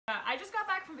I just got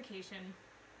back from vacation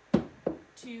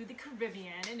to the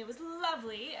Caribbean and it was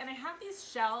lovely, and I have these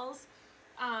shells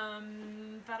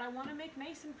that I want to make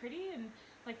nice and pretty and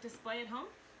like display at home.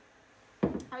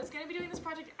 I was going to be doing this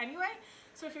project anyway,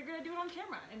 so I figured I'd do it on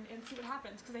camera and see what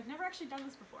happens, because I've never actually done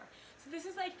this before. So this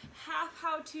is like half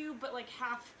how-to, but like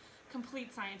half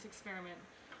complete science experiment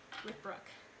with Brooke.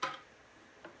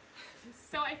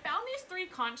 So I found these 3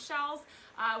 conch shells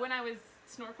when I was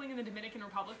snorkeling in the Dominican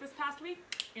Republic this past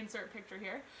week. Insert picture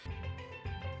here.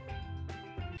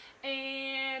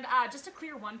 And just to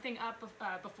clear one thing up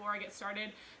before I get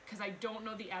started, because I don't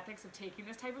know the ethics of taking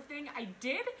this type of thing, I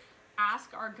did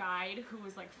ask our guide who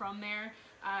was like from there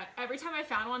every time I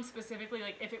found one specifically,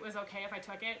 like if it was okay if I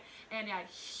took it, and yeah,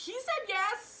 he said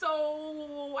yes,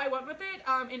 so I went with it,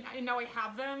 and now I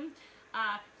have them.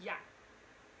 Yeah.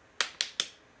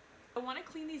 I want to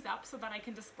clean these up so that I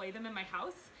can display them in my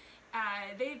house.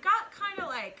 They've got kind of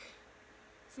like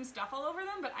some stuff all over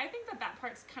them, but I think that that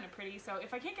part's kind of pretty, so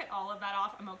if I can't get all of that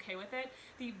off, I'm okay with it.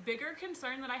 The bigger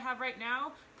concern that I have right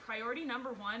now, priority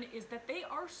number 1, is that they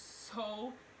are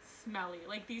so smelly.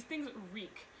 Like, these things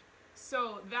reek.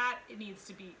 So that it needs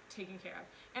to be taken care of.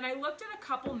 And I looked at a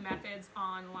couple methods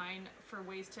online for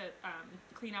ways to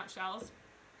clean out shells.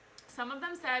 Some of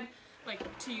them said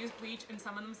like to use bleach, and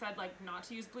some of them said like not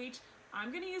to use bleach.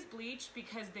 I'm gonna use bleach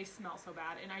because they smell so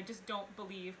bad, and I just don't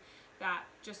believe that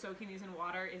just soaking these in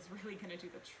water is really gonna do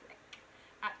the trick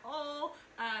at all.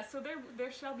 So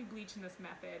there shall be bleach in this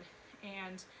method,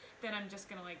 and then I'm just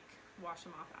gonna like wash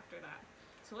them off after that.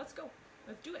 So let's go,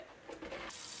 let's do it.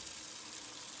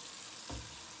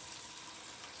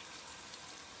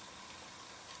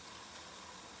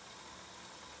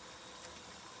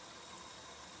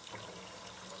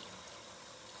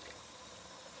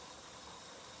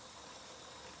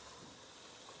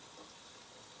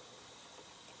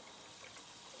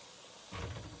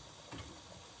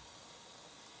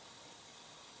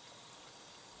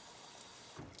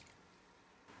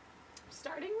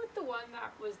 Starting with the one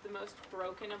that was the most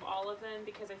broken of all of them,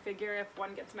 because I figure if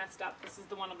one gets messed up, this is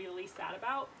the one I'll be the least sad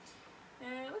about.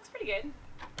 And it looks pretty good.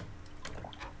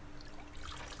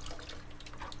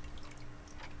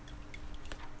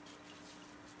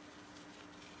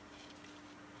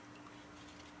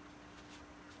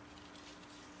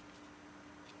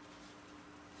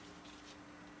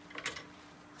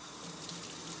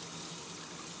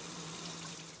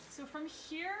 So from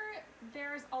here,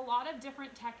 there's a lot of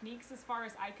different techniques as far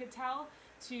as I could tell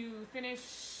to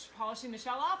finish polishing the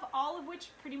shell off, all of which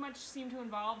pretty much seem to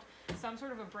involve some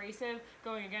sort of abrasive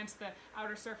going against the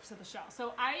outer surface of the shell.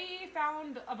 So I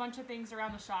found a bunch of things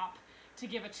around the shop to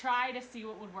give a try to see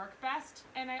what would work best.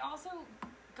 And I also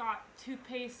got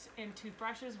toothpaste and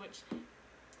toothbrushes, which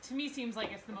to me seems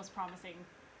like it's the most promising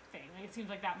thing. Like, it seems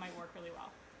like that might work really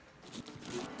well.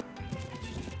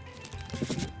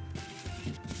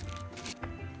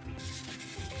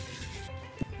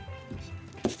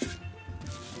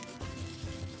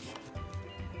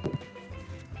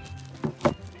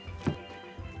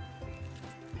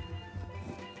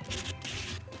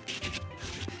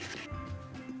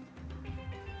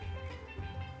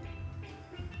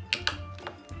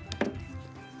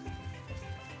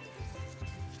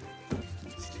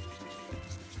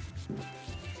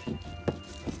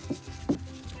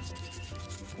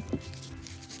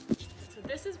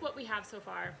 This is what we have so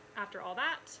far after all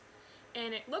that,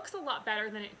 and it looks a lot better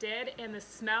than it did, and the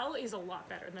smell is a lot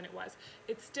better than it was.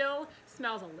 It still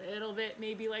smells a little bit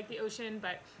maybe like the ocean,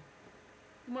 but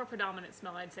the more predominant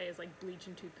smell I'd say is like bleach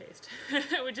and toothpaste,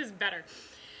 which is better.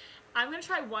 I'm gonna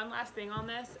try one last thing on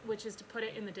this, which is to put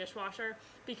it in the dishwasher,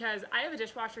 because I have a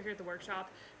dishwasher here at the workshop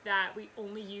that we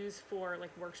only use for like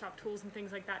workshop tools and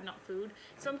things like that, not food.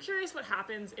 So I'm curious what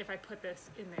happens if I put this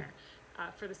in there.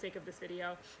 For the sake of this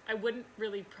video. I wouldn't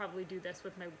really probably do this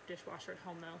with my dishwasher at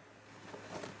home though.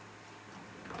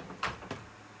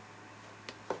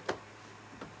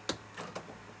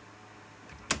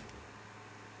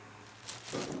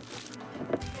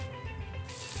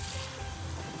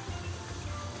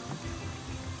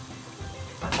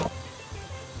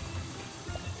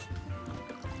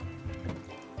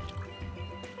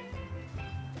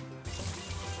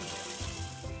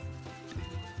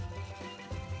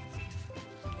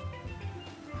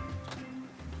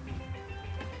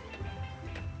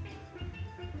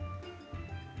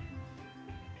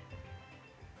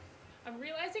 I'm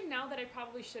realizing now that I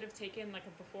probably should have taken like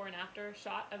a before and after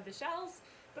shot of the shells,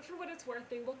 but for what it's worth,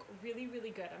 they look really,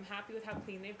 really good. I'm happy with how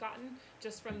clean they've gotten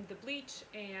just from the bleach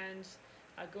and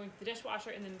going to the dishwasher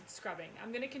and then scrubbing.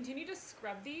 I'm going to continue to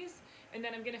scrub these, and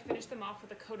then I'm going to finish them off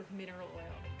with a coat of mineral oil.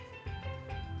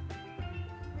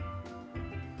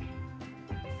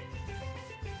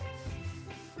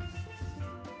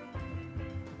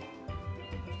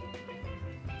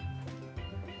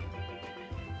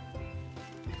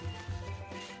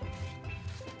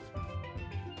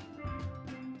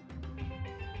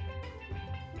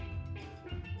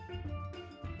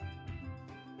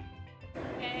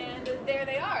 And there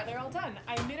they are, they're all done.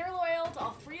 I mineral oiled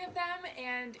all 3 of them,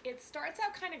 and it starts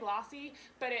out kind of glossy,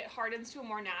 but it hardens to a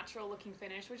more natural looking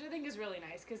finish, which I think is really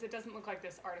nice because it doesn't look like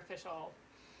this artificial,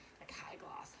 like high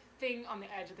gloss thing on the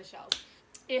edge of the shells.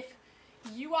 If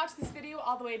you watched this video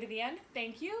all the way to the end,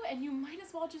 thank you, and you might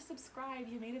as well just subscribe.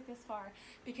 You made it this far,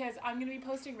 because I'm going to be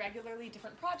posting regularly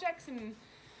different projects and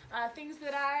things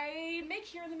that I make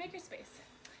here in the makerspace,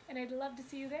 and I'd love to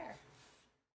see you there.